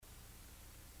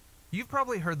You've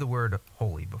probably heard the word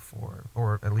holy before,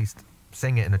 or at least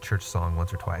sang it in a church song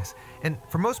once or twice. And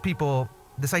for most people,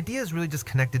 this idea is really just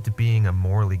connected to being a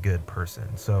morally good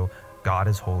person. So God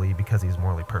is holy because he's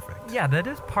morally perfect. Yeah, that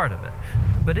is part of it.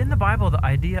 But in the Bible, the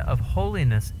idea of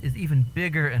holiness is even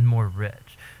bigger and more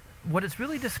rich. What it's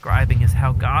really describing is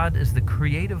how God is the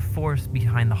creative force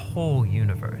behind the whole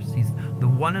universe. He's the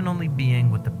one and only being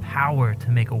with the power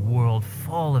to make a world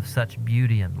full of such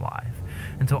beauty and life.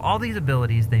 And so all these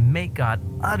abilities, they make God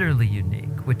utterly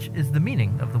unique, which is the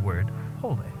meaning of the word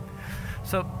holy.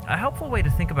 So a helpful way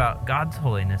to think about God's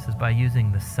holiness is by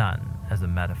using the sun as a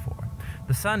metaphor.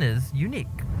 The sun is unique,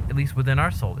 at least within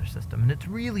our solar system, and it's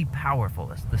really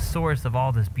powerful. It's the source of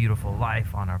all this beautiful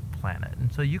life on our planet.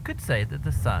 And so you could say that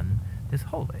the sun is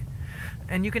holy.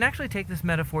 And you can actually take this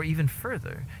metaphor even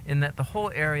further in that the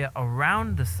whole area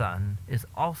around the sun is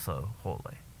also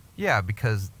holy. Yeah,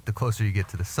 because the closer you get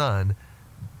to the sun,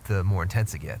 the more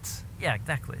intense it gets. Yeah,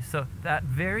 exactly. So that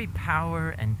very power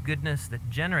and goodness that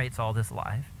generates all this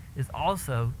life is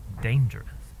also dangerous.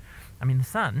 I mean, the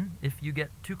sun, if you get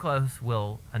too close,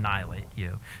 will annihilate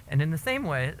you. And in the same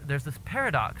way, there's this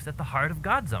paradox at the heart of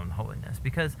God's own holiness,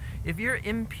 because if you're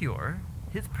impure,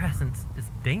 his presence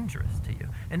is dangerous to you.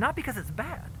 And not because it's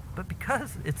bad, but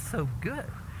because it's so good.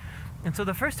 And so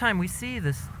the first time we see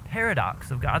this paradox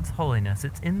of God's holiness,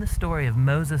 it's in the story of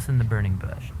Moses and the burning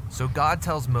bush. So God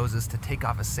tells Moses to take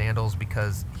off his sandals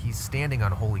because he's standing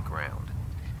on holy ground.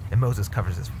 And Moses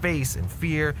covers his face in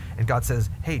fear, and God says,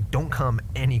 hey, don't come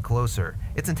any closer.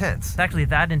 It's intense. It's actually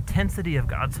that intensity of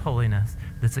God's holiness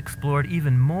that's explored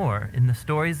even more in the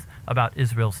stories about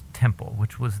Israel's temple,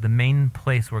 which was the main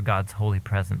place where God's holy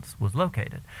presence was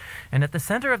located. And at the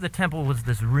center of the temple was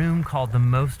this room called the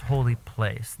Most Holy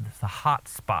Place, the hot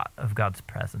spot of God's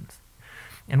presence.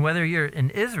 And whether you're an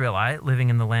Israelite living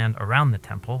in the land around the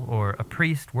temple or a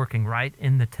priest working right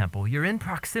in the temple, you're in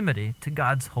proximity to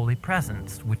God's holy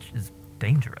presence, which is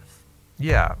dangerous.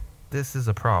 Yeah, this is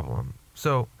a problem.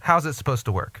 So how's it supposed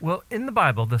to work? Well, in the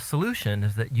Bible, the solution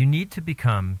is that you need to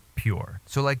become pure.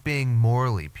 So like being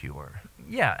morally pure.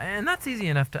 Yeah, and that's easy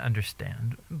enough to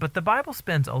understand. But the Bible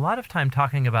spends a lot of time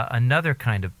talking about another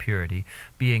kind of purity,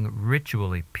 being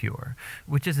ritually pure,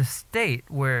 which is a state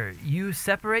where you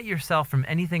separate yourself from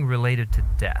anything related to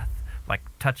death, like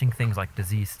touching things like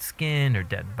diseased skin or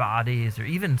dead bodies or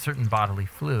even certain bodily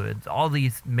fluids. All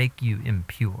these make you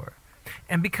impure.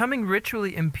 And becoming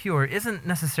ritually impure isn't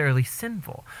necessarily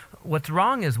sinful. What's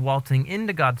wrong is waltzing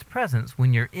into God's presence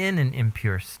when you're in an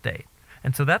impure state.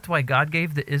 And so that's why God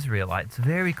gave the Israelites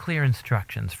very clear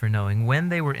instructions for knowing when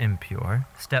they were impure,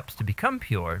 steps to become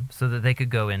pure, so that they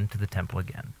could go into the temple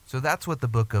again. So that's what the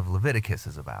book of Leviticus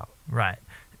is about. Right.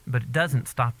 But it doesn't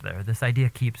stop there. This idea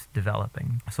keeps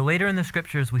developing. So later in the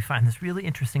scriptures, we find this really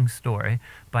interesting story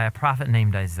by a prophet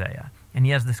named Isaiah. And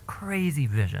he has this crazy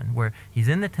vision where he's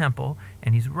in the temple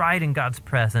and he's right in God's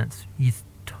presence. He's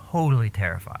totally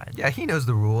terrified. Yeah, he knows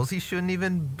the rules. He shouldn't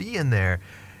even be in there.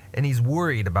 And he's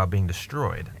worried about being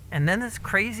destroyed. And then this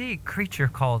crazy creature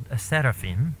called a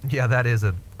seraphim. Yeah, that is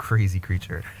a crazy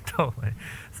creature. Totally.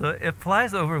 So it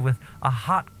flies over with a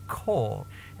hot coal,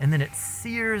 and then it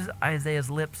sears Isaiah's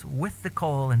lips with the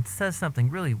coal and says something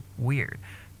really weird.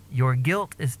 Your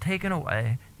guilt is taken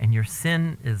away, and your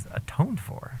sin is atoned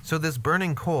for. So this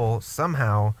burning coal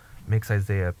somehow makes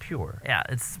Isaiah pure. Yeah,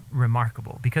 it's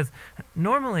remarkable because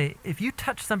normally if you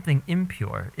touch something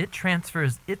impure, it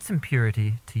transfers its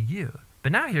impurity to you.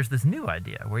 But now here's this new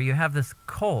idea where you have this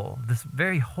coal, this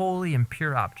very holy and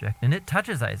pure object, and it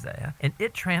touches Isaiah, and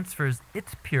it transfers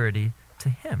its purity to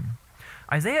him.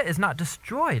 Isaiah is not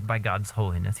destroyed by God's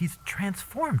holiness. He's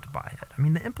transformed by it. I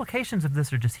mean, the implications of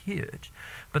this are just huge.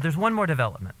 But there's one more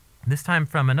development, this time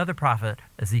from another prophet,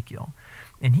 Ezekiel.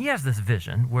 And he has this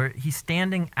vision where he's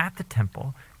standing at the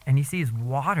temple and he sees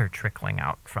water trickling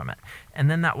out from it.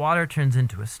 And then that water turns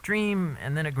into a stream,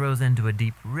 and then it grows into a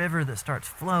deep river that starts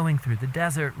flowing through the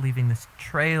desert, leaving this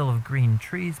trail of green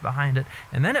trees behind it.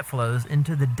 And then it flows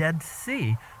into the Dead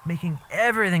Sea, making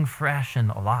everything fresh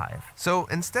and alive. So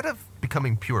instead of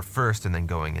becoming pure first and then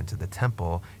going into the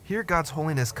temple, here God's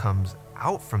holiness comes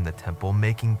out from the temple,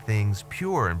 making things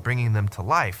pure and bringing them to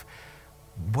life.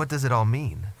 What does it all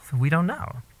mean? So we don't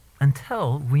know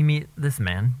until we meet this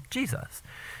man, Jesus.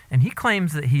 And he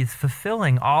claims that he's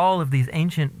fulfilling all of these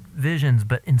ancient visions,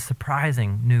 but in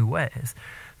surprising new ways.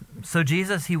 So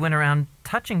Jesus, he went around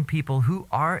touching people who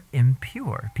are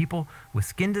impure, people with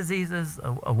skin diseases,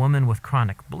 a woman with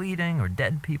chronic bleeding, or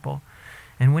dead people.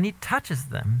 And when he touches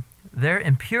them, their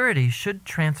impurity should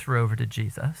transfer over to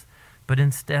Jesus, but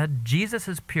instead,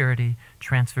 Jesus' purity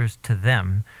transfers to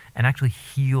them and actually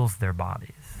heals their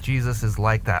bodies. Jesus is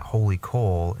like that holy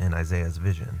coal in Isaiah's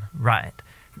vision. Right.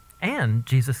 And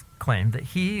Jesus claimed that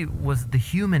he was the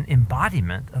human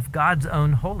embodiment of God's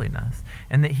own holiness,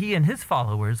 and that he and his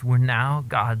followers were now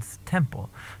God's temple,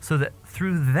 so that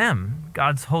through them,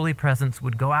 God's holy presence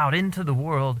would go out into the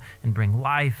world and bring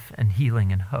life and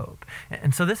healing and hope.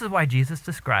 And so this is why Jesus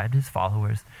described his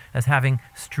followers as having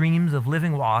streams of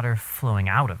living water flowing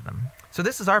out of them. So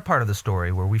this is our part of the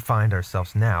story where we find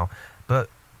ourselves now, but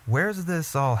where's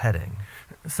this all heading?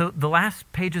 So the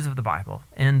last pages of the Bible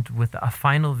end with a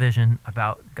final vision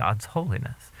about God's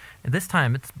holiness. And this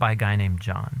time it's by a guy named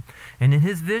John. And in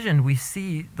his vision, we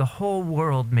see the whole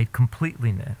world made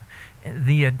completely new.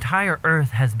 The entire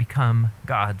earth has become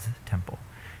God's temple.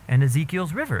 And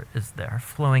Ezekiel's river is there,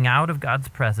 flowing out of God's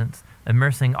presence,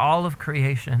 immersing all of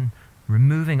creation,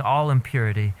 removing all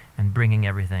impurity, and bringing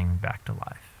everything back to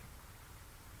life.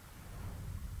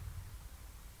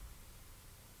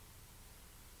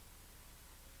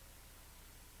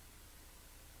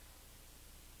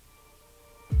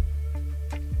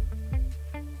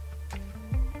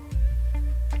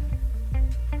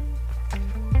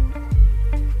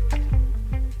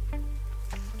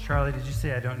 Charlie, did you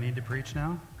say I don't need to preach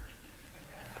now?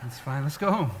 That's fine. Let's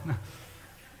go home.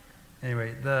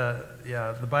 Anyway,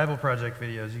 the Bible Project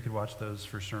videos, you could watch those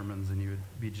for sermons and you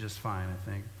would be just fine, I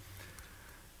think.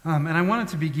 And I wanted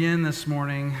to begin this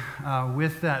morning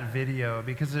with that video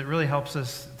because it really helps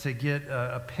us to get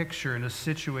a picture and to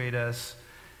situate us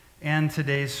and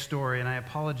today's story. And I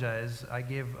apologize, I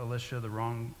gave Alicia the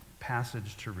wrong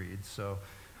passage to read. So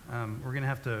we're going to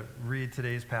have to read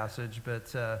today's passage,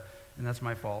 and that's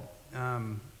my fault.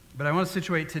 But I want to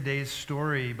situate today's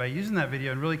story by using that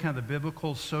video and really kind of the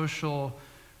biblical, social,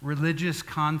 religious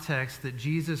context that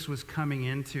Jesus was coming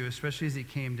into, especially as he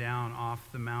came down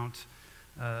off the Mount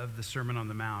of the Sermon on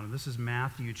the Mount. And this is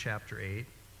Matthew chapter 8.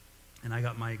 And I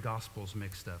got my Gospels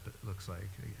mixed up, it looks like.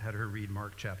 I had her read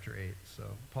Mark chapter 8, so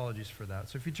apologies for that.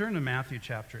 So if you turn to Matthew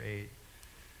chapter 8,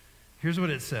 here's what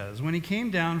it says. When he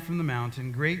came down from the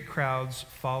mountain, great crowds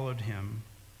followed him.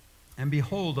 And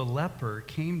behold, a leper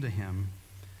came to him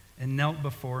and knelt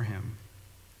before him,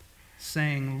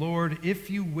 saying, Lord,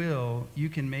 if you will, you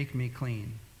can make me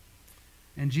clean.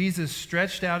 And Jesus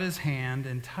stretched out his hand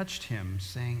and touched him,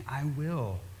 saying, I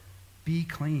will, be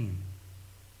clean.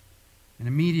 And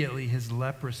immediately his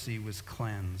leprosy was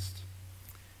cleansed.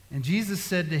 And Jesus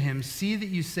said to him, see that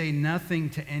you say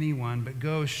nothing to anyone, but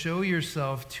go show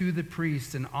yourself to the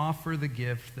priest and offer the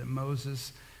gift that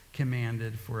Moses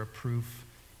commanded for a proof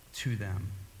to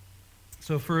them.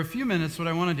 So for a few minutes, what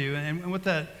I want to do, and what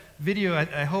that video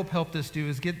I hope helped us do,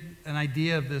 is get an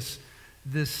idea of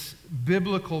this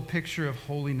biblical picture of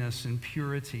holiness and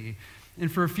purity.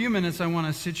 And for a few minutes, I want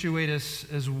to situate us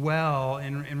as well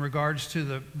in regards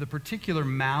to the particular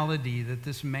malady that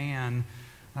this man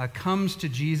comes to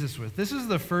Jesus with. This is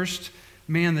the first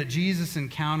man that Jesus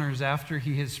encounters after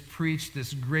he has preached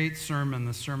this great sermon,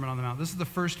 the Sermon on the Mount. This is the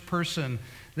first person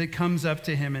that comes up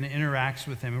to him and interacts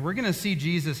with him. And we're going to see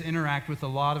Jesus interact with a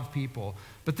lot of people,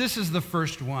 but this is the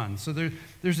first one. So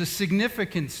there's a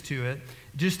significance to it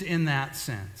just in that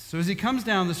sense. So as he comes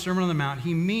down the Sermon on the Mount,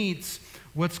 he meets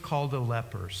what's called a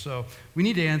leper. So we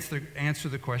need to answer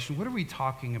the question, what are we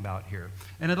talking about here?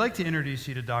 And I'd like to introduce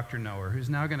you to Dr. Noer, who's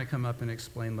now going to come up and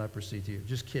explain leprosy to you.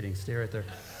 Just kidding, stay right there.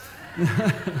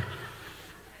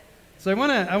 So I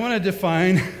want to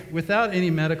define, without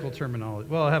any medical terminology,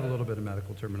 well, I have a little bit of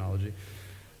medical terminology,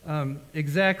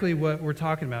 exactly what we're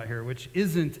talking about here, which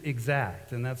isn't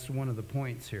exact, and that's one of the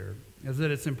points here, is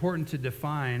that it's important to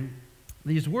define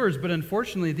these words, but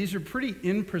unfortunately, these are pretty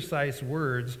imprecise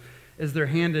words as they're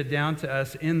handed down to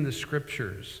us in the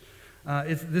Scriptures.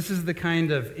 This is the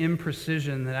kind of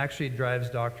imprecision that actually drives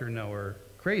Dr. Noer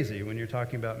crazy when you're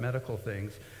talking about medical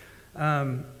things.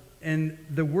 And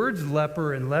the words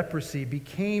leper and leprosy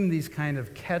became these kind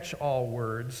of catch-all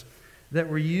words that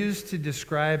were used to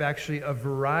describe actually a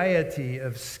variety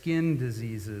of skin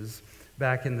diseases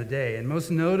back in the day. And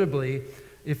most notably,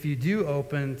 if you do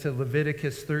open to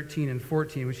Leviticus 13 and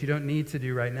 14, which you don't need to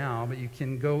do right now, but you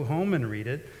can go home and read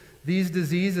it, these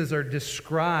diseases are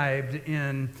described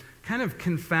in kind of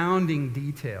confounding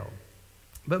detail.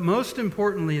 But most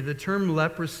importantly, the term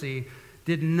leprosy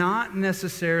did not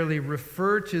necessarily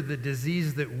refer to the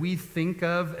disease that we think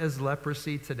of as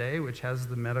leprosy today, which has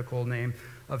the medical name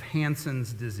of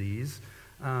Hansen's disease.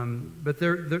 But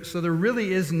there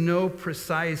really is no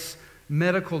precise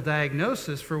medical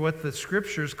diagnosis for what the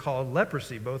Scriptures call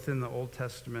leprosy, both in the Old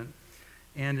Testament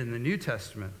and in the New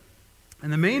Testament.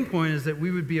 And the main point is that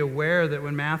we would be aware that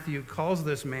when Matthew calls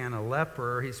this man a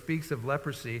leper, or he speaks of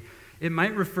leprosy, it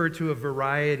might refer to a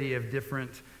variety of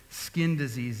different skin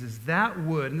diseases, that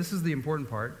would, and this is the important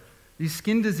part, these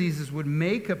skin diseases would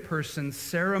make a person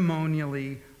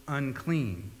ceremonially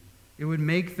unclean. It would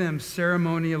make them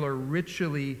ceremonial or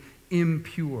ritually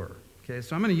impure. Okay,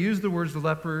 so I'm going to use the words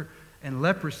leper and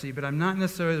leprosy, but I'm not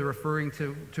necessarily referring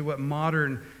to what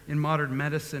in modern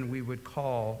medicine we would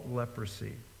call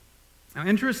leprosy. Now,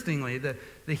 interestingly,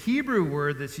 the Hebrew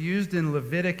word that's used in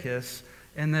Leviticus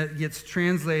and that gets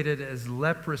translated as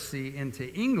leprosy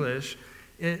into English,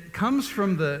 it comes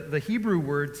from the Hebrew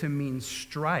word to mean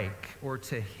strike or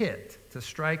to hit, to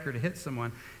strike or to hit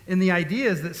someone. And the idea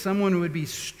is that someone would be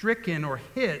stricken or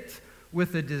hit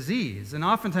with a disease. And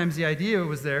oftentimes the idea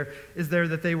is there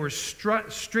that they were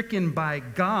stricken by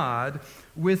God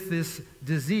with this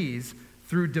disease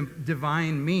through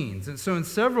divine means. And so in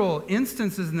several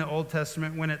instances in the Old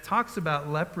Testament, when it talks about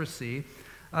leprosy,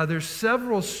 there's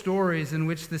several stories in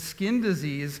which the skin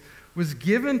disease was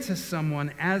given to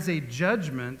someone as a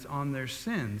judgment on their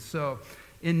sins. So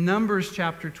in Numbers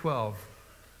chapter 12,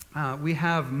 we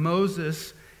have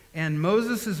Moses and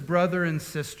Moses' brother and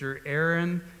sister,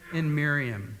 Aaron and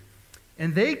Miriam.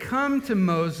 And they come to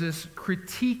Moses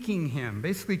critiquing him,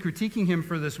 basically critiquing him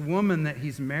for this woman that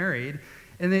he's married.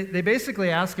 And they basically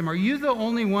ask him, are you the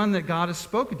only one that God has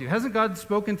spoken to? Hasn't God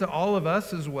spoken to all of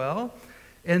us as well?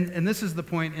 And this is the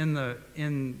point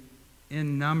in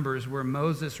Numbers where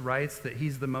Moses writes that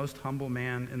he's the most humble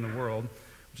man in the world,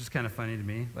 which is kind of funny to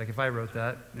me. Like if I wrote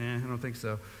that, I don't think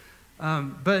so.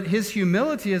 But his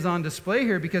humility is on display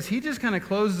here because he just kind of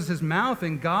closes his mouth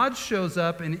and God shows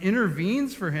up and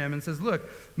intervenes for him and says, look,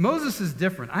 Moses is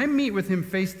different. I meet with him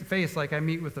face to face like I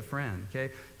meet with a friend,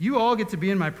 okay? You all get to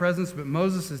be in my presence, but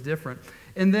Moses is different.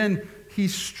 And then he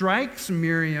strikes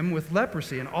Miriam with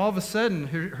leprosy, and all of a sudden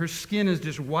her skin is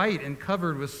just white and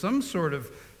covered with some sort of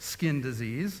skin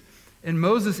disease. And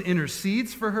Moses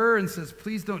intercedes for her and says,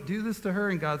 please don't do this to her.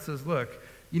 And God says, look,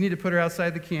 you need to put her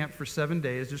outside the camp for 7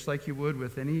 days, just like you would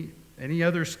with any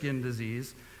other skin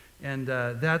disease. And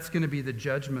that's going to be the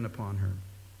judgment upon her.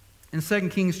 In 2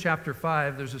 Kings chapter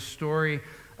 5, there's a story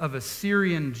of a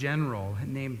Syrian general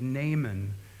named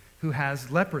Naaman who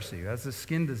has leprosy, who has a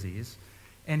skin disease.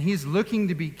 And he's looking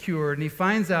to be cured, and he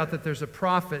finds out that there's a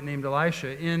prophet named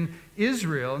Elisha in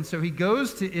Israel. And so he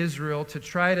goes to Israel to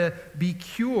try to be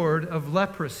cured of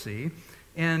leprosy.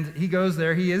 And he goes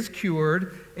there, he is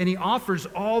cured, and he offers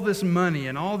all this money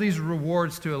and all these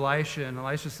rewards to Elisha. And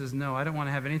Elisha says, no, I don't want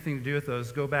to have anything to do with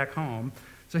those. Go back home.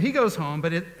 So he goes home,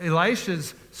 but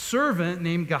Elisha's servant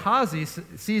named Gehazi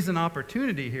sees an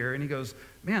opportunity here, and he goes,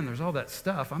 man, there's all that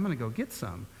stuff. I'm going to go get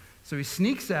some. So he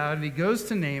sneaks out, and he goes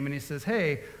to Naaman, and he says,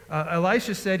 hey,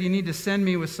 Elisha said you need to send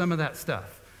me with some of that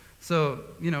stuff. So,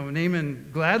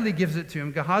 Naaman gladly gives it to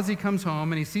him. Gehazi comes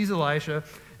home, and he sees Elisha,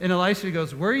 and Elisha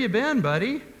goes, where you been,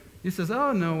 buddy? He says,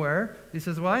 oh, nowhere. He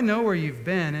says, well, I know where you've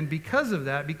been, and because of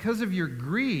that, because of your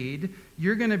greed,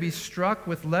 you're going to be struck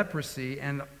with leprosy,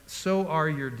 and so are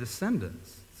your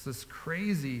descendants. It's this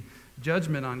crazy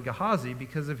judgment on Gehazi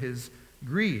because of his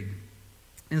greed.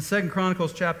 In 2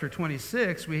 Chronicles chapter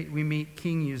 26, we meet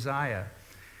King Uzziah.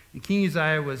 And King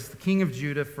Uzziah was the king of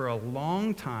Judah for a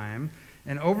long time,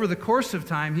 and over the course of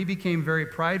time, he became very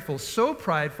prideful, so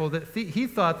prideful that he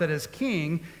thought that as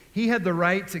king, he had the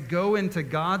right to go into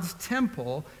God's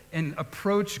temple and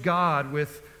approach God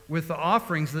with the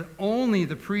offerings that only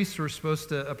the priests were supposed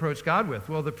to approach God with.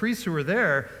 Well, the priests who were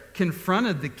there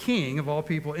confronted the king of all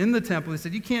people in the temple. He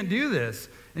said, you can't do this.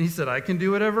 And he said, I can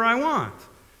do whatever I want.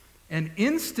 And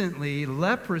instantly,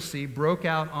 leprosy broke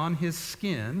out on his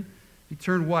skin. He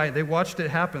turned white. They watched it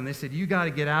happen. They said, you got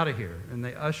to get out of here. And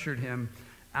they ushered him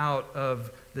out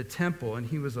of the temple, and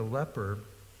he was a leper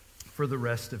for the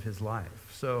rest of his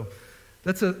life. So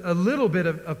that's a little bit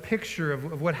of a picture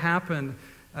of what happened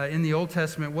in the Old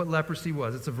Testament, what leprosy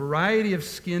was. It's a variety of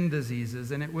skin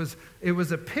diseases, and it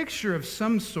was a picture of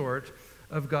some sort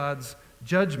of God's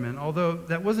judgment, although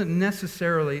that wasn't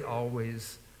necessarily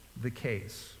always the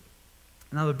case.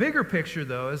 Now, the bigger picture,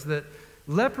 though, is that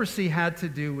leprosy had to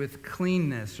do with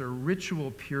cleanness or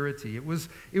ritual purity. It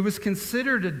was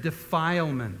considered a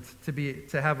defilement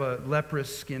to have a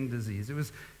leprous skin disease. It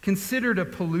was considered a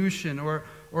pollution or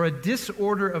a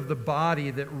disorder of the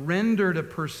body that rendered a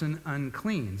person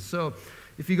unclean. So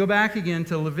if you go back again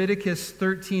to Leviticus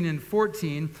 13 and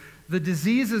 14, the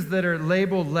diseases that are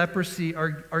labeled leprosy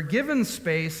are given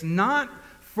space not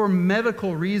for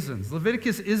medical reasons.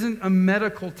 Leviticus isn't a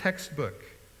medical textbook.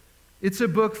 It's a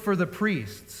book for the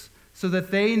priests so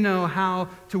that they know how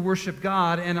to worship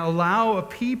God and allow a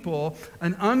people,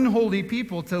 an unholy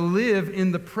people, to live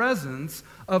in the presence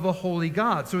of a holy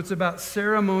God. So it's about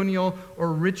ceremonial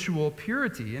or ritual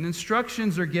purity. And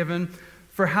instructions are given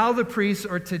for how the priests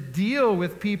are to deal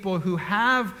with people who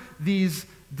have these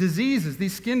diseases,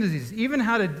 these skin diseases, even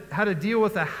how to deal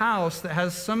with a house that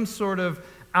has some sort of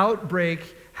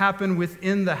outbreak happen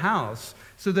within the house,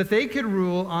 so that they could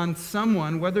rule on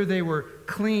someone whether they were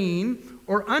clean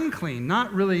or unclean,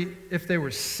 not really if they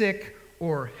were sick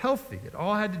or healthy. It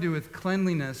all had to do with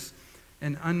cleanliness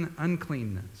and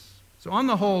uncleanness. So on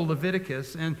the whole,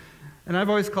 Leviticus, and I've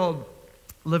always called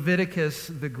Leviticus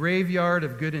the graveyard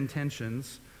of good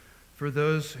intentions for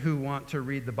those who want to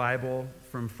read the Bible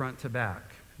from front to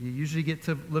back. You usually get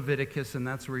to Leviticus, and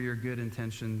that's where your good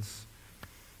intentions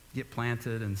get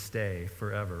planted and stay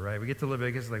forever, right? We get to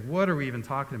Leviticus, like, what are we even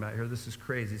talking about here? This is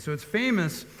crazy. So it's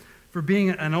famous for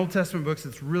being an Old Testament book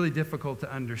that's really difficult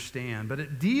to understand, but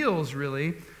it deals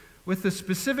really with the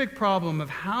specific problem of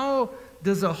how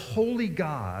does a holy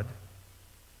God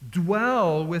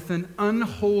dwell with an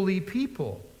unholy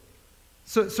people?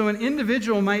 So an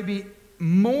individual might be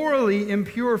morally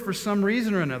impure for some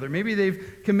reason or another. Maybe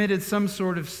they've committed some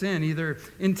sort of sin, either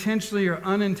intentionally or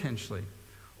unintentionally.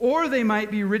 Or they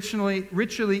might be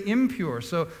ritually impure.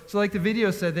 So like the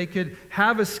video said, they could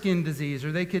have a skin disease,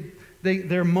 or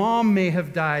their mom may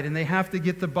have died, and they have to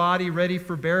get the body ready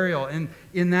for burial. And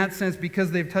in that sense, because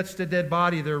they've touched a dead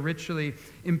body, they're ritually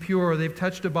impure, or they've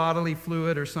touched a bodily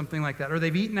fluid or something like that. Or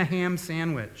they've eaten a ham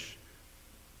sandwich.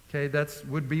 Okay, that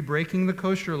would be breaking the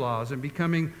kosher laws and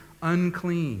becoming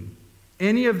unclean.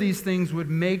 Any of these things would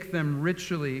make them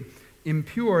ritually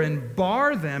impure and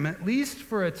bar them, at least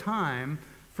for a time,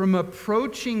 from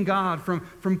approaching God,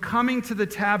 from coming to the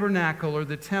tabernacle or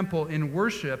the temple in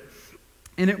worship.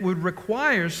 And it would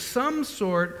require some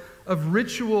sort of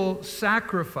ritual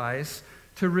sacrifice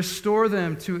to restore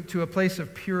them to a place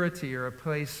of purity or a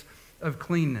place of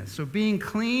cleanness. So being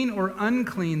clean or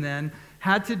unclean then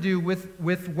had to do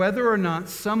with whether or not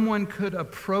someone could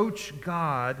approach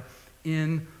God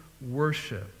in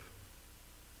worship.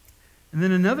 And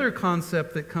then another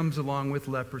concept that comes along with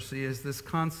leprosy is this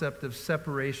concept of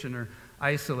separation or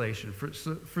isolation.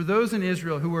 For those in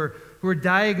Israel who were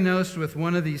diagnosed with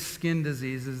one of these skin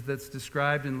diseases that's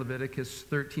described in Leviticus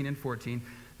 13 and 14,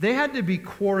 they had to be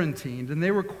quarantined, and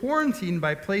they were quarantined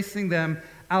by placing them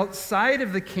outside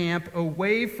of the camp,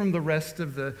 away from the rest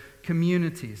of the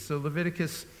community. So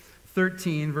Leviticus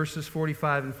 13, verses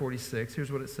 45 and 46,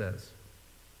 here's what it says.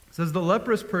 It says, "The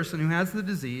leprous person who has the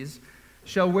disease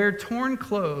shall wear torn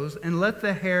clothes and let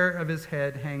the hair of his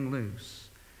head hang loose.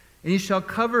 And he shall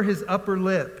cover his upper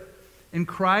lip and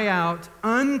cry out,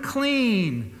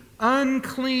 'Unclean,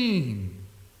 unclean.'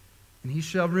 And he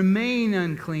shall remain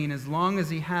unclean as long as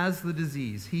he has the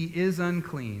disease. He is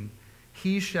unclean.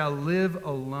 He shall live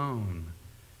alone.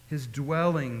 His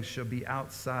dwelling shall be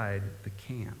outside the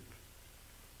camp."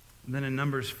 And then in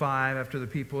Numbers 5, after the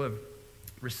people have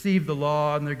received the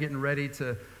law and they're getting ready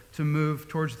to move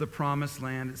towards the promised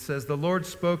land, it says, "The Lord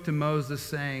spoke to Moses,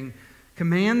 saying,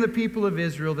 'Command the people of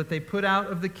Israel that they put out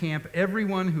of the camp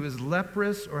everyone who is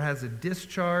leprous or has a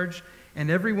discharge, and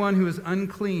everyone who is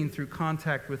unclean through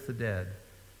contact with the dead.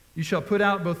 You shall put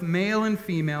out both male and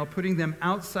female, putting them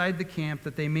outside the camp,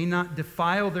 that they may not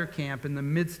defile their camp in the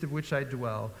midst of which I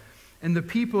dwell.' And the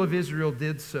people of Israel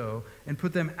did so, and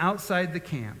put them outside the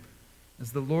camp.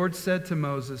 As the Lord said to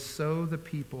Moses, so the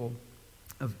people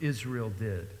of Israel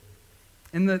did."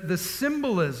 And the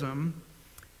symbolism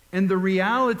and the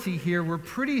reality here were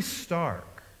pretty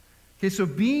stark. Okay, so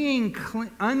being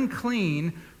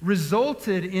unclean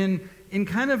resulted in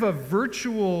kind of a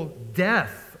virtual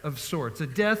death of sorts, a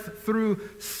death through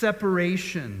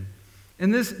separation.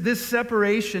 And this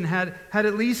separation had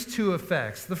at least two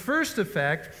effects. The first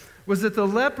effect was that the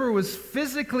leper was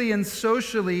physically and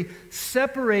socially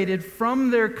separated from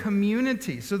their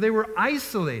community. So they were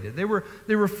isolated. They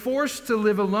were forced to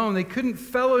live alone. They couldn't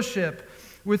fellowship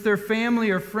with their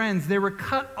family or friends. They were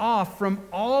cut off from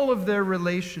all of their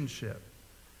relationship.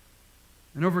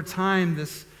 And over time,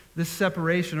 this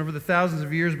separation, over the thousands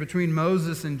of years between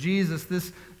Moses and Jesus,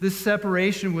 this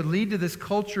separation would lead to this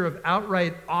culture of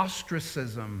outright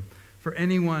ostracism for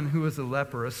anyone who was a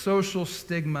leper, a social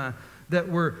stigma that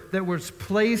was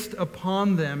placed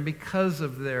upon them because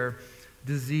of their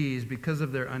disease, because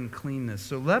of their uncleanness.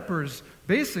 So lepers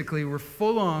basically were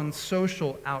full-on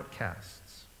social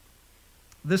outcasts.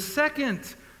 The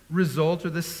second result, or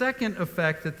the second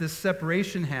effect that this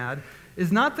separation had, is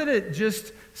not that it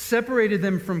just separated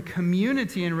them from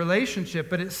community and relationship,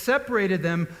 but it separated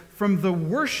them from the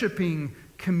worshiping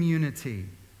community.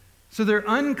 So their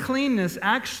uncleanness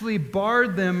actually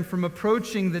barred them from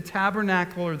approaching the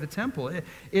tabernacle or the temple. It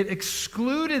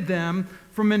excluded them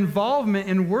from involvement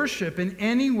in worship in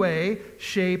any way,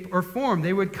 shape, or form.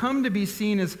 They would come to be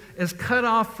seen as cut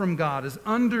off from God, as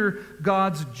under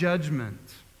God's judgment.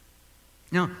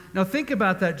 Now think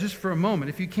about that just for a moment.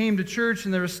 If you came to church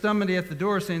and there was somebody at the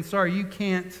door saying, sorry, you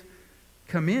can't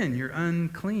come in, you're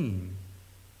unclean,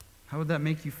 how would that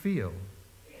make you feel?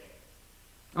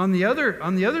 On the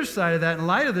other side of that, in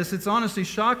light of this, it's honestly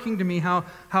shocking to me how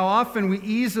often we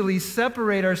easily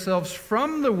separate ourselves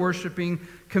from the worshiping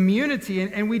community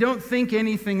and we don't think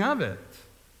anything of it.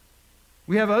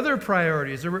 We have other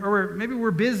priorities, or maybe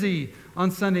we're busy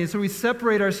on Sunday, and so we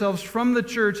separate ourselves from the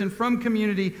church and from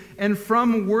community and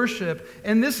from worship.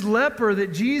 And this leper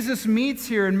that Jesus meets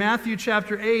here in Matthew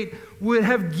chapter 8 would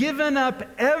have given up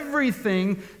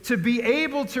everything to be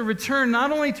able to return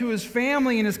not only to his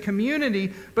family and his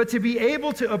community, but to be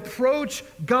able to approach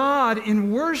God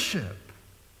in worship.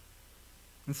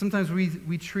 And sometimes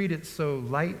we treat it so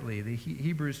lightly. The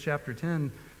Hebrews chapter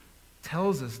 10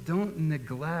 tells us, don't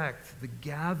neglect the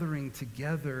gathering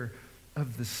together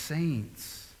of the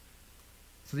saints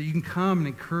so that you can come and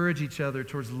encourage each other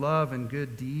towards love and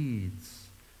good deeds.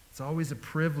 It's always a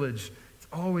privilege. It's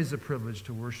always a privilege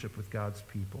to worship with God's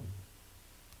people.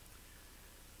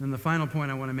 And the final point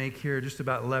I want to make here just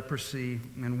about leprosy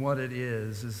and what it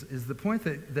is the point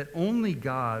that only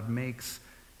God makes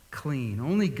clean.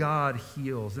 Only God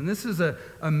heals. And this is a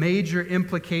major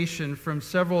implication from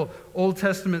several Old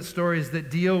Testament stories that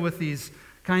deal with these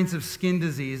kinds of skin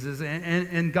diseases.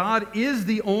 And God is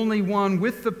the only one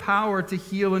with the power to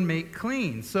heal and make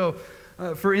clean. So,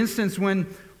 for instance,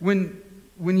 when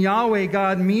Yahweh,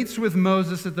 God, meets with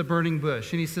Moses at the burning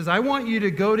bush, and he says, I want you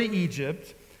to go to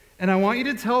Egypt, and I want you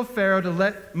to tell Pharaoh to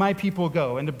let my people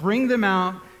go and to bring them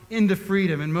out into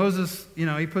freedom. And Moses,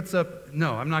 he puts up,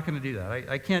 no, I'm not going to do that.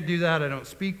 I can't do that. I don't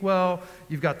speak well.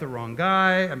 You've got the wrong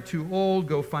guy. I'm too old.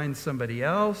 Go find somebody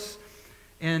else.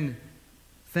 And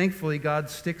thankfully, God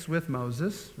sticks with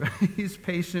Moses. Right? He's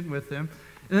patient with him.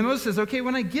 And then Moses says, okay,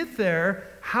 when I get there,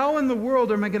 how in the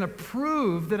world am I going to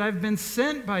prove that I've been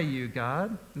sent by you,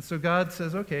 God? And so God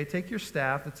says, okay, take your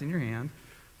staff that's in your hand,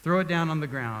 throw it down on the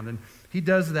ground. And he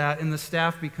does that, and the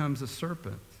staff becomes a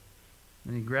serpent.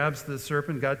 And he grabs the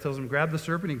serpent. God tells him, grab the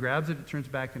serpent. He grabs it. It turns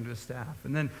back into a staff.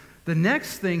 And then the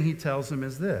next thing he tells him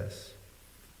is this.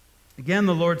 Again,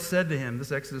 the Lord said to him,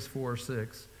 this Exodus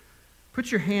 4:6,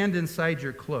 put your hand inside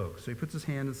your cloak. So he puts his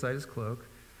hand inside his cloak.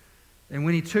 And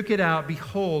when he took it out,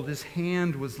 behold, his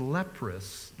hand was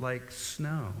leprous like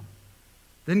snow.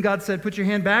 Then God said, put your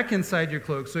hand back inside your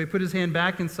cloak. So he put his hand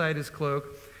back inside his cloak.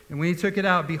 And when he took it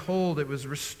out, behold, it was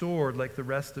restored like the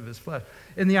rest of his flesh.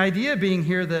 And the idea being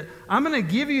here that I'm going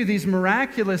to give you these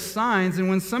miraculous signs, and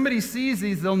when somebody sees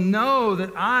these, they'll know that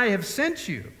I have sent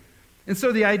you. And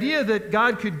so the idea that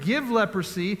God could give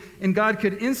leprosy and God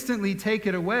could instantly take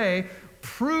it away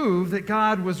proved that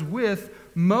God was with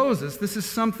Moses. This is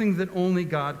something that only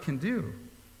God can do.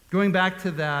 Going back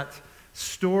to that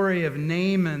story of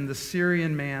Naaman, the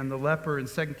Syrian man, the leper in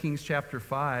 2 Kings chapter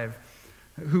 5,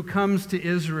 who comes to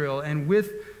Israel, and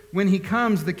when he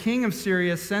comes, the king of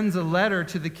Syria sends a letter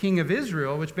to the king of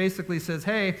Israel, which basically says,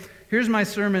 hey, here's my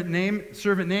servant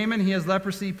Naaman, he has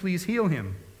leprosy, please heal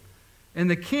him. And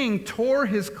the king tore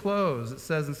his clothes, it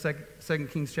says in 2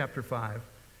 Kings chapter 5.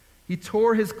 He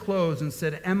tore his clothes and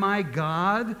said, am I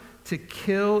God to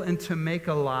kill and to make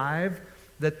alive,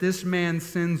 that this man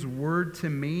sends word to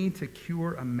me to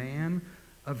cure a man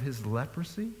of his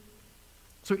leprosy?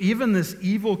 So even this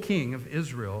evil king of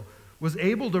Israel was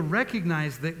able to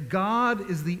recognize that God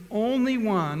is the only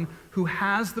one who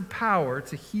has the power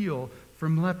to heal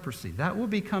from leprosy. That will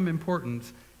become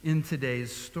important in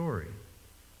today's story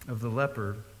of the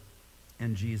leper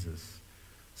and Jesus.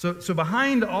 So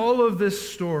behind all of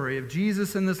this story of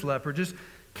Jesus and this leper, just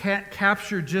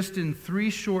captured just in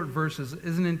 3 short verses,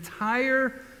 is an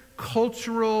entire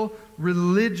cultural,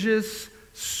 religious,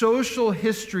 social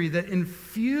history that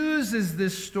infuses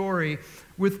this story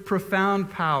with profound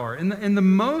power. And the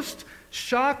most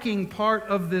shocking part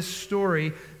of this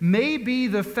story may be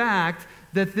the fact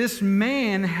that this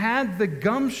man had the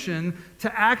gumption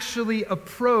to actually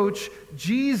approach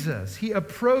Jesus. He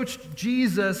approached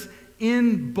Jesus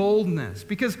in boldness.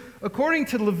 Because according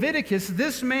to Leviticus,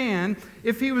 this man,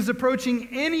 if he was approaching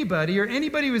anybody or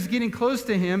anybody was getting close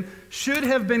to him, should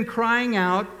have been crying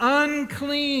out,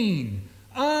 unclean,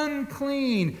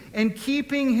 unclean, and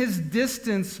keeping his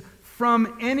distance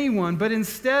from anyone. But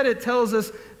instead it tells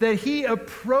us that he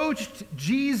approached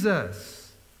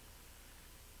Jesus.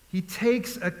 He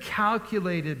takes a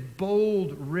calculated,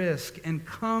 bold risk and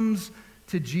comes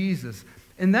to Jesus.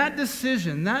 And that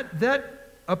decision,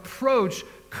 that approach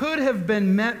could have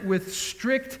been met with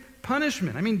strict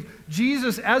punishment. I mean,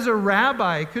 Jesus, as a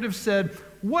rabbi, could have said,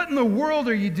 "What in the world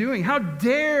are you doing? How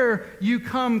dare you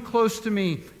come close to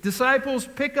me? Disciples,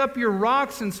 pick up your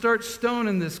rocks and start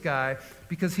stoning this guy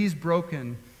because he's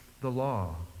broken the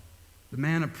law." The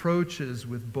man approaches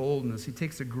with boldness. He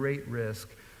takes a great risk,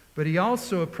 but he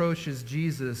also approaches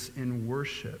Jesus in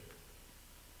worship.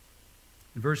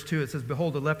 In verse 2, it says,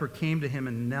 "Behold, a leper came to him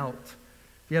and knelt."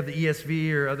 If you have the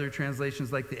ESV or other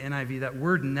translations like the NIV, that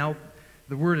word knelt,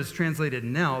 the word is translated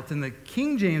knelt. In the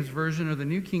King James Version or the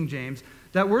New King James,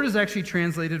 that word is actually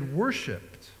translated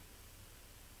worshiped.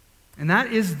 And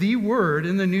that is the word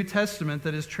in the New Testament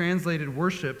that is translated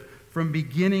worship from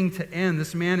beginning to end.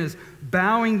 This man is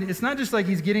bowing. It's not just like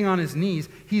he's getting on his knees.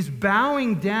 He's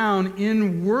bowing down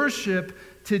in worship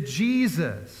to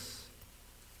Jesus,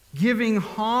 giving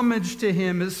homage to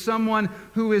him as someone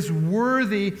who is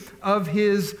worthy of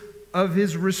his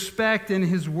respect and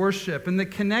his worship. And the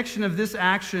connection of this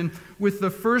action with the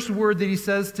first word that he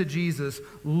says to Jesus,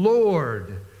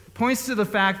 Lord, points to the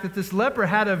fact that this leper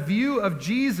had a view of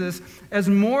Jesus as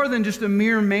more than just a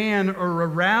mere man or a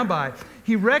rabbi.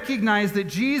 He recognized that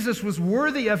Jesus was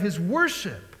worthy of his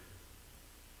worship.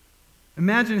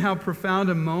 Imagine how profound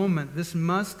a moment this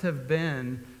must have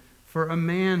been for a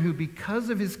man who, because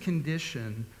of his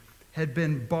condition, had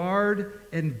been barred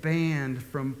and banned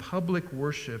from public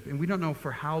worship, and we don't know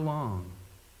for how long.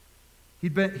 He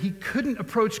couldn't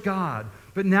approach God,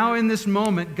 but now in this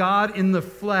moment, God in the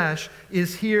flesh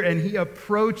is here, and he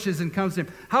approaches and comes to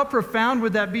him. How profound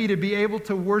would that be to be able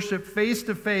to worship face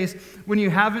to face when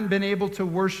you haven't been able to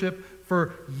worship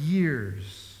for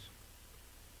years?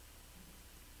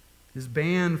 His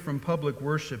ban from public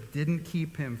worship didn't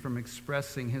keep him from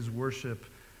expressing his worship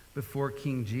before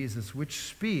King Jesus, which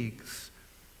speaks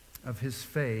of his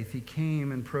faith. He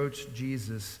came and approached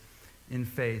Jesus in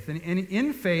faith. And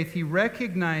in faith, he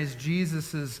recognized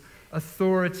Jesus'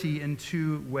 authority in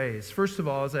two ways. First of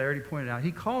all, as I already pointed out,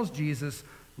 he calls Jesus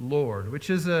Lord, which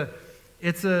is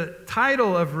it's a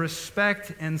title of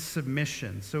respect and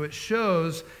submission. So it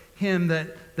shows him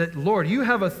that Lord, you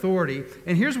have authority.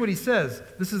 And here's what he says.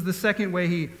 This is the second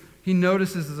way he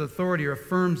notices his authority or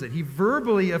affirms it. He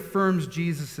verbally affirms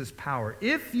Jesus' power.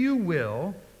 If you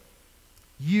will,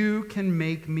 you can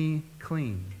make me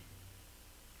clean.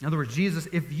 In other words, Jesus,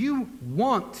 if you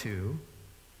want to,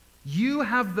 you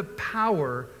have the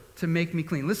power to make me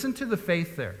clean. Listen to the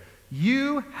faith there.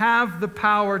 You have the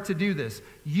power to do this.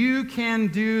 You can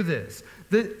do this.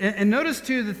 And notice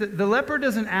too that the leper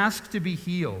doesn't ask to be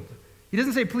healed. He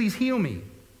doesn't say, please heal me.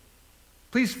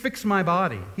 Please fix my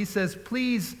body. He says,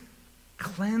 please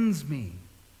cleanse me.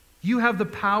 You have the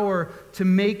power to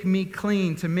make me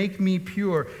clean, to make me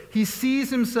pure. He sees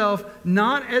himself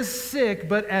not as sick,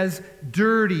 but as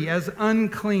dirty, as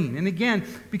unclean. And again,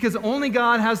 because only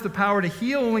God has the power to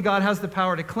heal, only God has the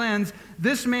power to cleanse,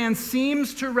 this man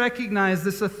seems to recognize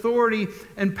this authority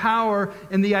and power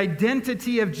and the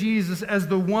identity of Jesus as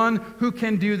the one who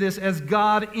can do this, as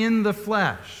God in the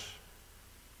flesh.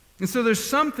 And so there's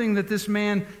something that this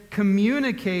man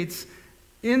communicates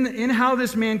in how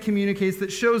this man communicates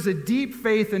that shows a deep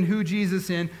faith in who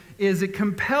Jesus is. It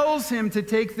compels him to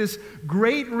take this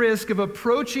great risk of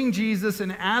approaching Jesus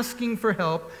and asking for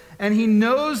help, and he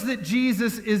knows that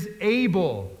Jesus is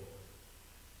able.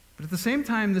 But at the same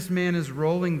time, this man is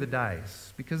rolling the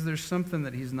dice because there's something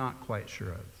that he's not quite sure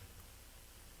of.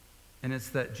 And it's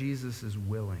that Jesus is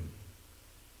willing.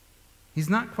 He's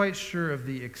not quite sure of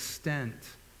the extent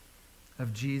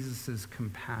of Jesus'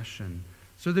 compassion.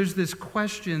 So there's this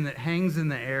question that hangs in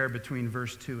the air between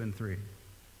verse 2 and 3.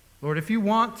 Lord, if you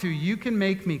want to, you can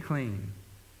make me clean.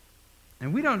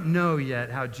 And we don't know yet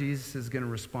how Jesus is going to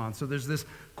respond. So there's this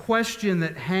question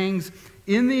that hangs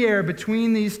in the air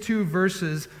between these two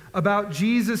verses about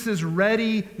Jesus'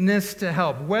 readiness to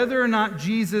help, whether or not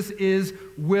Jesus is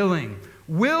willing.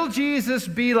 Will Jesus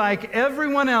be like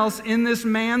everyone else in this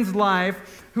man's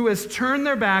life who has turned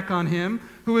their back on him,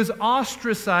 who has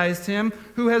ostracized him,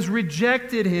 who has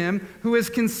rejected him, who has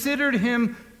considered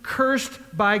him cursed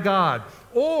by God?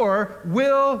 Or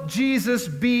will Jesus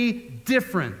be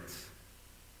different?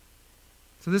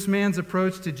 So this man's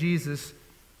approach to Jesus,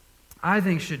 I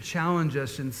think, should challenge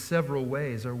us in several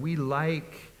ways. Are we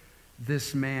like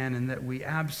this man in that we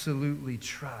absolutely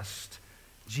trust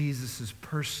Jesus'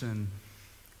 person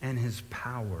and his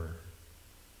power?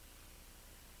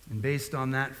 And based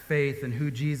on that faith and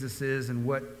who Jesus is and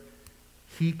what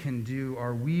he can do,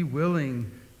 are we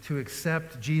willing to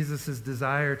accept Jesus'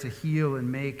 desire to heal and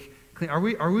make clean? Are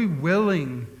we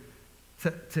willing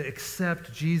to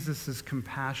accept Jesus'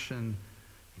 compassion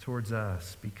towards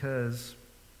us because,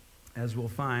 as we'll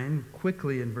find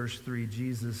quickly in verse 3,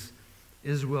 Jesus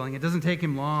is willing. It doesn't take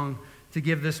him long to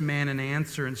give this man an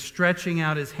answer. And stretching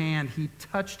out his hand, he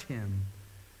touched him,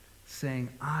 saying,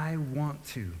 I want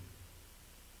to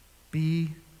be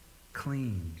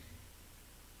clean.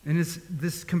 And it's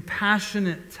this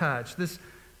compassionate touch,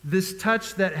 this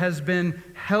touch that has been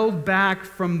held back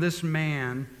from this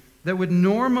man that would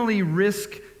normally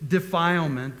risk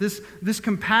defilement. This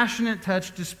compassionate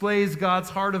touch displays God's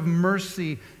heart of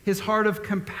mercy, his heart of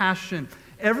compassion.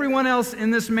 Everyone else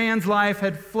in this man's life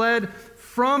had fled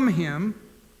from him,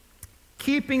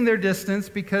 keeping their distance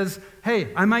because,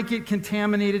 hey, I might get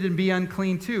contaminated and be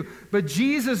unclean too. But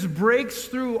Jesus breaks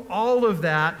through all of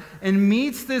that and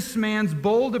meets this man's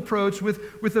bold approach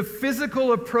with a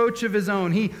physical approach of his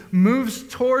own. He moves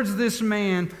towards this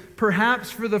man,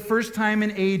 perhaps for the first time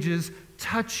in ages,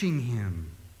 touching him.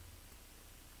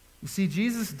 You see,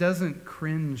 Jesus doesn't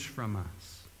cringe from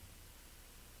us.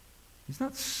 He's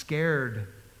not scared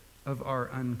of our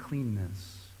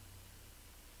uncleanness.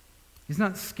 He's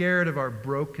not scared of our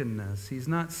brokenness. He's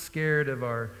not scared of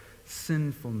our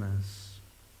sinfulness.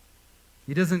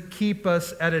 He doesn't keep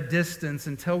us at a distance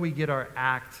until we get our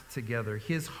act together.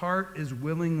 His heart is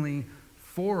willingly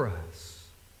for us.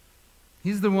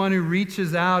 He's the one who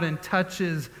reaches out and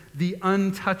touches the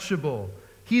untouchable.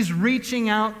 He's reaching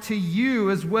out to you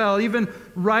as well. Even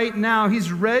right now,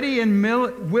 he's ready and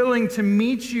willing to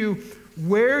meet you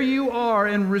where you are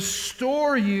and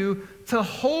restore you to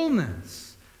wholeness.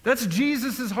 That's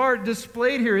Jesus' heart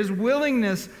displayed here. His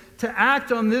willingness to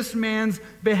act on this man's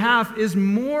behalf is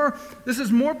more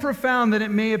profound than it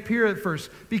may appear at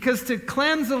first. Because to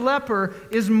cleanse a leper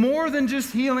is more than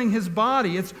just healing his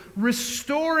body. It's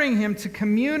restoring him to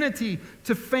community,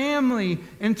 to family,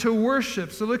 and to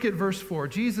worship. So look at verse 4.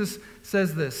 Jesus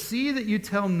says this, "See that you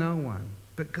tell no one,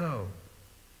 but go.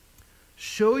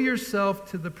 Show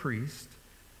yourself to the priest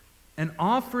and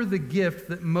offer the gift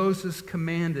that Moses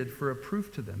commanded for a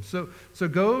proof to them." So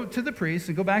go to the priest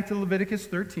and go back to Leviticus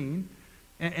 13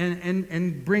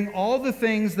 and bring all the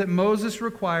things that Moses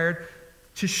required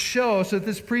to show, so that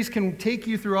this priest can take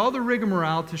you through all the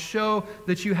rigmarole to show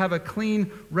that you have a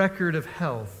clean record of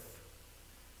health.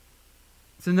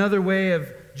 It's another way of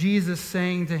Jesus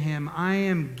saying to him, I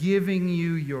am giving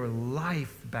you your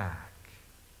life back.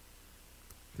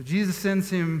 So Jesus sends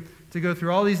him to go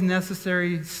through all these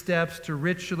necessary steps to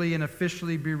ritually and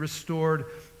officially be restored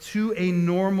to a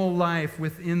normal life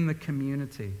within the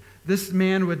community. This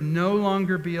man would no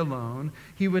longer be alone.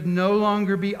 He would no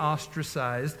longer be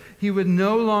ostracized. He would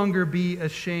no longer be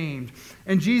ashamed.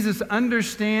 And Jesus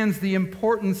understands the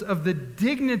importance of the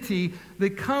dignity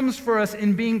that comes for us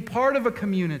in being part of a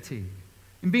community,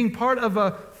 in being part of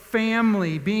a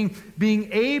family, being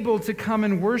able to come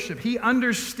and worship. He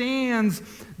understands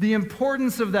the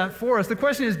importance of that for us. The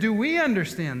question is, do we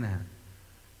understand that?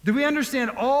 Do we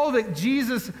understand all that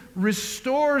Jesus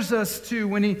restores us to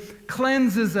when he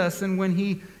cleanses us and when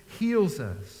he heals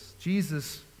us?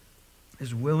 Jesus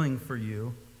is willing for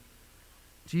you.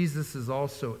 Jesus is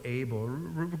also able.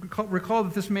 Recall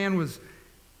that this man was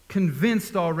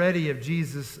convinced already of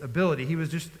Jesus' ability. He was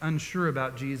just unsure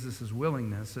about Jesus'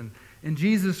 willingness. And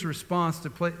Jesus' response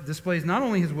displays not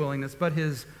only his willingness, but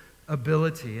his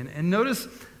ability. And notice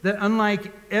that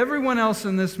unlike everyone else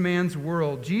in this man's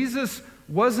world, Jesus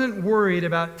wasn't worried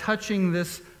about touching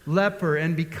this leper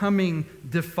and becoming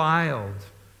defiled.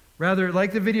 Rather,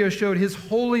 like the video showed, his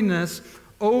holiness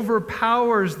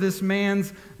overpowers this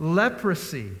man's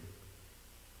leprosy.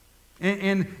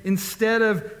 And instead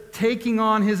of taking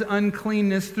on his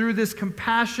uncleanness through this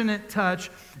compassionate touch,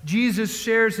 Jesus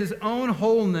shares his own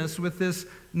wholeness with this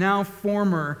now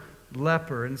former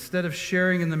leper. Instead of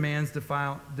sharing in the man's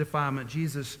defilement,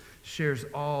 Jesus shares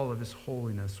all of his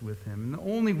holiness with him. And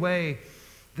the only way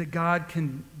that God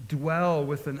can dwell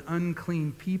with an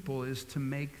unclean people is to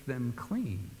make them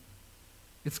clean.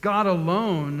 It's God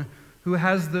alone who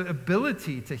has the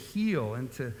ability to heal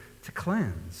and to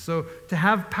cleanse. So to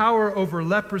have power over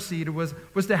leprosy was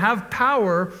to have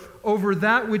power over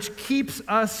that which keeps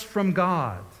us from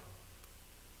God.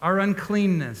 Our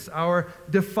uncleanness, our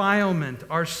defilement,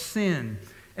 our sin.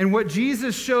 And what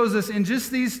Jesus shows us in just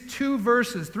these three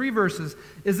verses,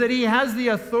 is that he has the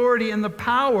authority and the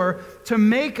power to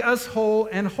make us whole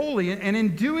and holy. And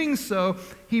in doing so,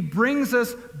 he brings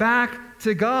us back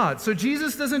to God. So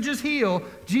Jesus doesn't just heal,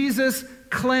 Jesus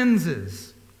cleanses.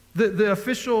 The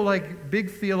official, big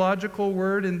theological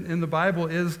word in the Bible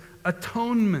is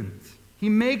atonement. He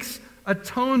makes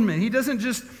atonement. He doesn't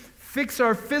just fix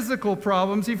our physical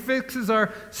problems. He fixes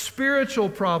our spiritual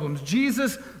problems.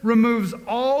 Jesus removes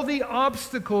all the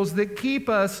obstacles that keep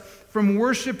us from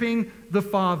worshiping the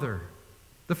Father.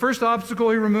 The first obstacle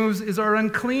he removes is our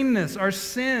uncleanness, our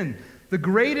sin. The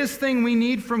greatest thing we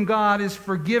need from God is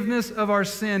forgiveness of our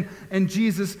sin, and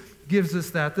Jesus gives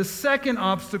us that. The second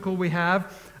obstacle we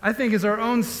have, I think, is our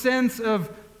own sense of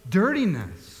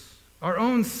dirtiness, our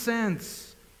own sense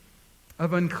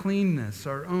of uncleanness,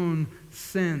 our own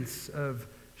sense of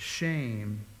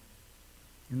shame.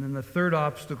 And then the third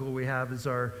obstacle we have is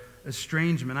our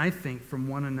estrangement, I think, from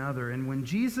one another. And when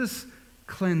Jesus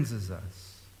cleanses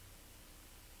us,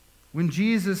 when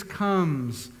Jesus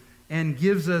comes and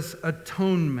gives us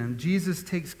atonement, Jesus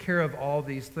takes care of all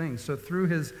these things. So through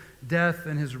his death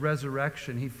and his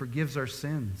resurrection, he forgives our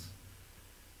sins.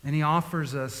 And he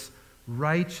offers us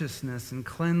righteousness and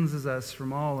cleanses us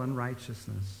from all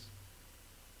unrighteousness.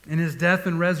 In his death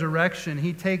and resurrection,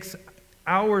 he takes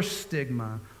our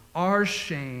stigma, our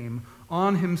shame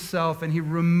on himself, and he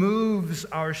removes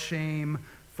our shame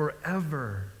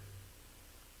forever.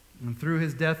 And through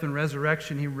his death and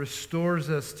resurrection, he restores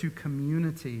us to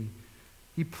community.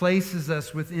 He places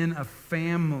us within a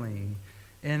family.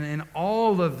 And in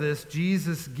all of this,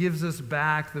 Jesus gives us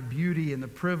back the beauty and the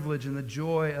privilege and the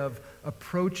joy of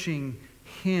approaching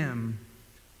him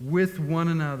with one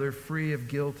another, free of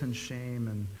guilt and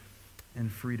shame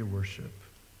and free to worship.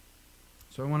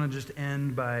 So I want to just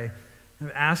end by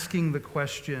asking the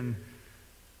question,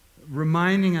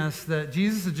 reminding us that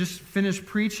Jesus had just finished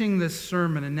preaching this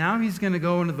sermon, and now he's going to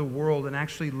go into the world and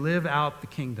actually live out the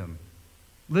kingdom.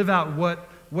 Live out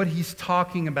what he's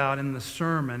talking about in the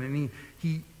sermon, and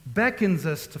he beckons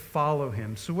us to follow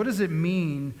him. So what does it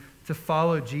mean to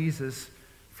follow Jesus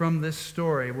from this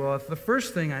story? Well, the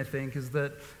first thing I think is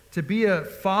that to be a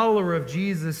follower of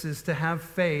Jesus is to have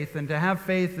faith, and to have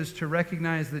faith is to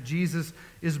recognize that Jesus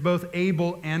is both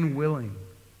able and willing.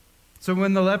 So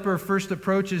when the leper first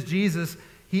approaches Jesus,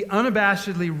 he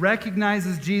unabashedly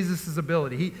recognizes Jesus'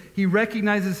 ability. He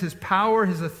recognizes his power,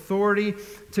 his authority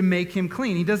to make him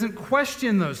clean. He doesn't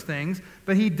question those things,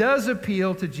 but he does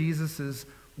appeal to Jesus'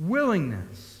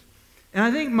 willingness. And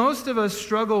I think most of us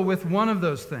struggle with one of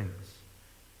those things.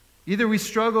 Either we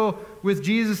struggle with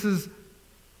Jesus'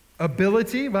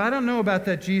 ability. Well, I don't know about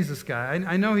that Jesus guy.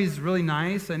 I know he's really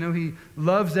nice. I know he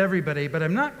loves everybody, but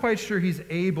I'm not quite sure he's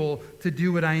able to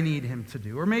do what I need him to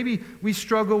do. Or maybe we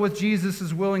struggle with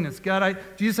Jesus' willingness. God,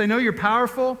 Jesus, I know you're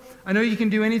powerful. I know you can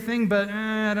do anything, but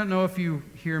I don't know if you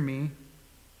hear me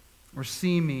or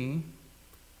see me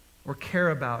or care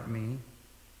about me.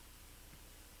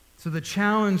 So the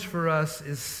challenge for us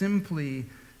is simply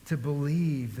to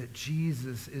believe that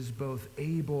Jesus is both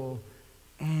able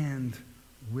and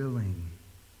willing.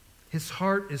 His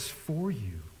heart is for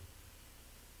you.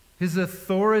 His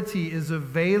authority is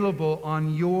available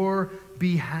on your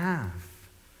behalf.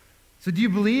 So do you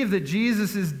believe that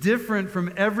Jesus is different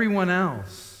from everyone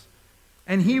else?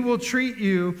 And he will treat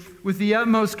you with the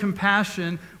utmost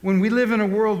compassion when we live in a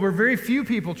world where very few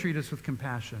people treat us with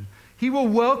compassion. He will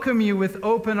welcome you with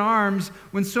open arms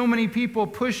when so many people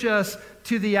push us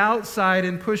to the outside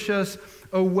and push us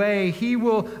away. He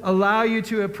will allow you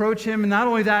to approach him. And not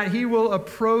only that, he will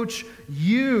approach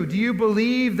you. Do you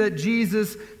believe that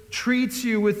Jesus treats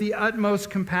you with the utmost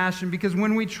compassion? Because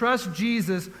when we trust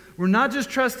Jesus, we're not just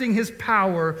trusting his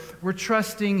power, we're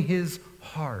trusting his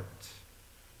heart.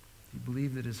 Do you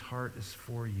believe that his heart is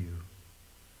for you?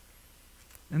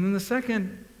 And then the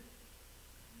second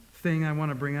thing I want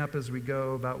to bring up as we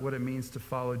go about what it means to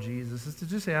follow Jesus is to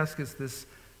just ask us this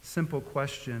simple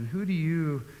question. Who do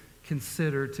you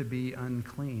consider to be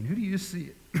unclean? Who do you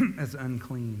see as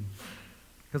unclean?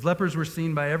 Because lepers were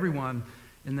seen by everyone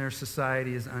in their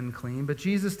society as unclean, but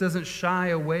Jesus doesn't shy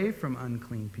away from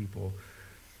unclean people,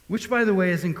 which, by the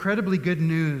way, is incredibly good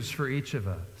news for each of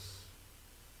us.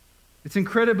 It's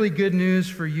incredibly good news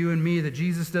for you and me that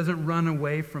Jesus doesn't run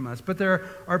away from us. But there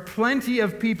are plenty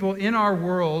of people in our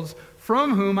worlds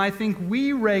from whom I think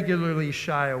we regularly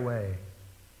shy away.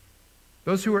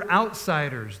 Those who are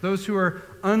outsiders, those who are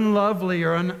unlovely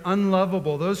or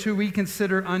unlovable, those who we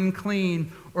consider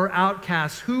unclean or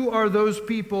outcasts. Who are those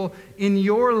people in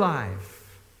your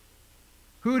life?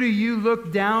 Who do you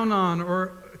look down on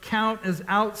or count as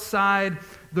outside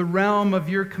the realm of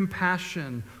your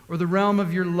compassion or the realm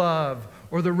of your love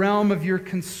or the realm of your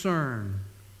concern?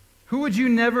 Who would you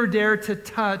never dare to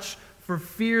touch for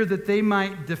fear that they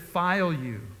might defile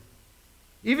you?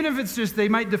 Even if it's just they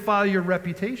might defile your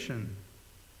reputation.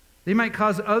 They might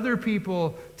cause other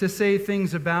people to say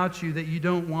things about you that you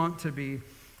don't want to be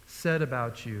said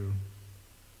about you.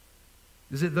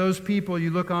 Is it those people you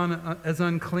look on as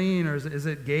unclean, or is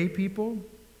it gay people?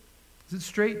 Is it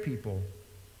straight people?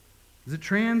 Is it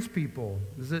trans people?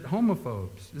 Is it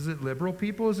homophobes? Is it liberal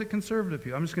people? Is it conservative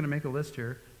people? I'm just going to make a list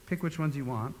here. Pick which ones you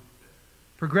want.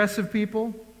 Progressive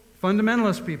people,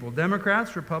 fundamentalist people,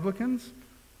 Democrats, Republicans,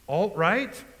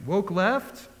 alt-right, woke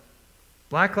left,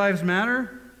 Black Lives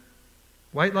Matter,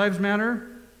 White Lives Matter,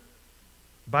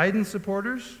 Biden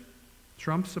supporters,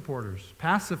 Trump supporters,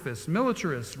 pacifists,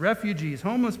 militarists, refugees,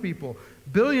 homeless people,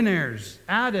 billionaires,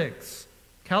 addicts,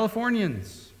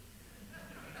 Californians.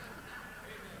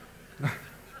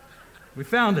 We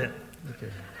found it.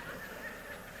 Okay.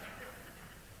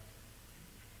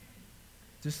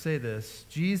 Just say this.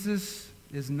 Jesus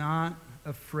is not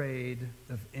afraid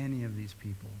of any of these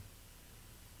people.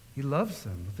 He loves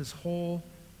them with his whole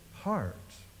heart.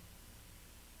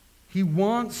 He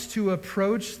wants to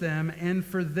approach them and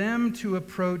for them to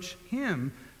approach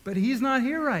him, but he's not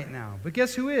here right now. But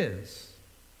guess who is?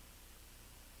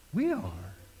 We are.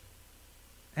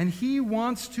 And he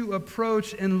wants to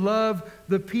approach and love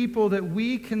the people that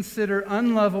we consider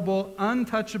unlovable,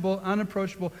 untouchable,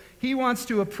 unapproachable. He wants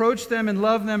to approach them and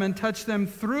love them and touch them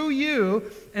through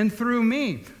you and through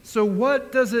me. So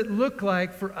what does it look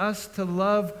like for us to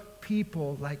love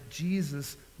people like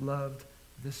Jesus loved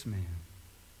this man?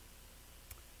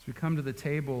 As we come to the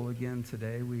table again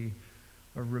today, we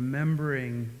are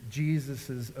remembering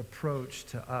Jesus' approach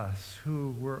to us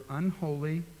who were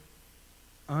unholy,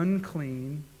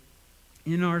 unclean,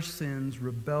 in our sins,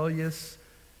 rebellious,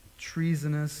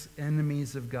 treasonous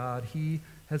enemies of God. He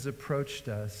has approached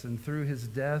us, and through his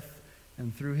death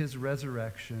and through his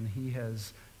resurrection, he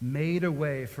has made a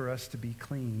way for us to be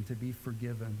clean, to be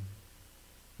forgiven.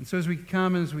 And so as we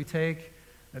come and as we take,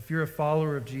 if you're a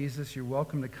follower of Jesus, you're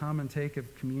welcome to come and take a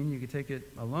communion. You can take it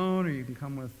alone, or you can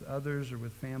come with others or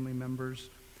with family members.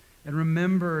 And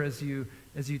remember, as you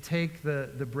take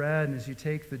the bread and as you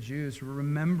take the juice, we're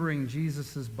remembering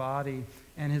Jesus' body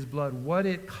and his blood, what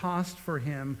it cost for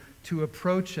him to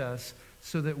approach us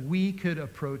so that we could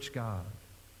approach God.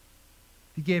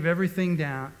 He gave everything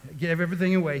down, gave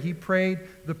everything away. He paid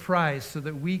the price so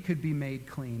that we could be made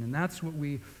clean. And that's what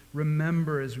we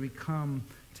remember as we come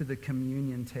to the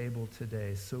communion table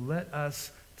today. So let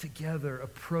us together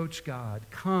approach God.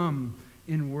 Come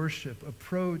in worship.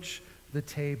 Approach the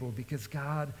table because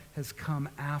God has come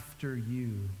after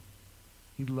you.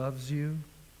 He loves you.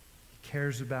 He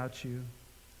cares about you.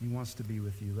 He wants to be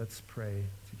with you. Let's pray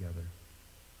together.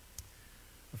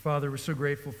 Our Father, we're so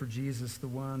grateful for Jesus, the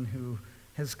one who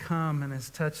has come and has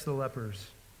touched the lepers,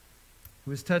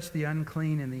 who has touched the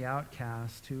unclean and the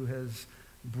outcast, who has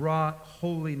brought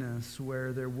holiness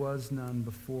where there was none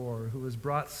before, who has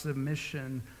brought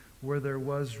submission where there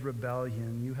was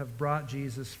rebellion. You have brought,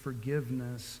 Jesus,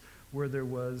 forgiveness where there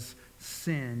was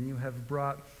sin. You have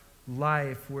brought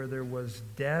life where there was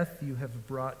death. You have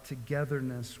brought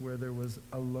togetherness where there was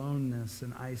aloneness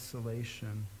and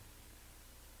isolation.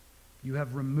 You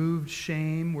have removed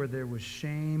shame where there was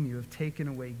shame. You have taken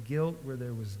away guilt where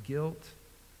there was guilt.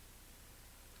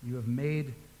 You have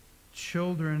made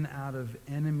children out of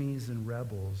enemies and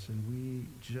rebels, and we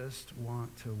just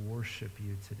want to worship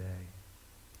you today.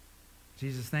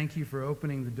 Jesus, thank you for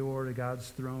opening the door to God's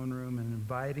throne room and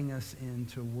inviting us in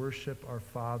to worship our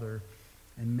Father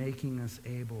and making us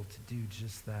able to do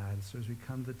just that. And so as we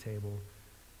come to the table,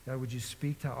 God, would you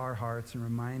speak to our hearts and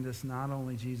remind us not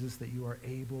only, Jesus, that you are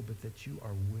able, but that you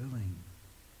are willing,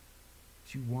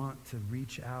 that you want to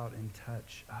reach out and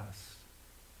touch us,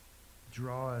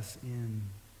 draw us in,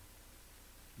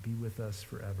 be with us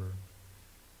forever.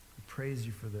 We praise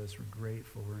you for this. We're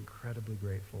grateful. We're incredibly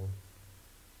grateful.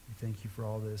 We thank you for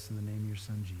all this in the name of your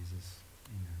Son, Jesus.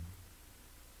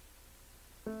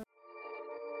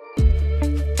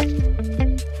 Amen.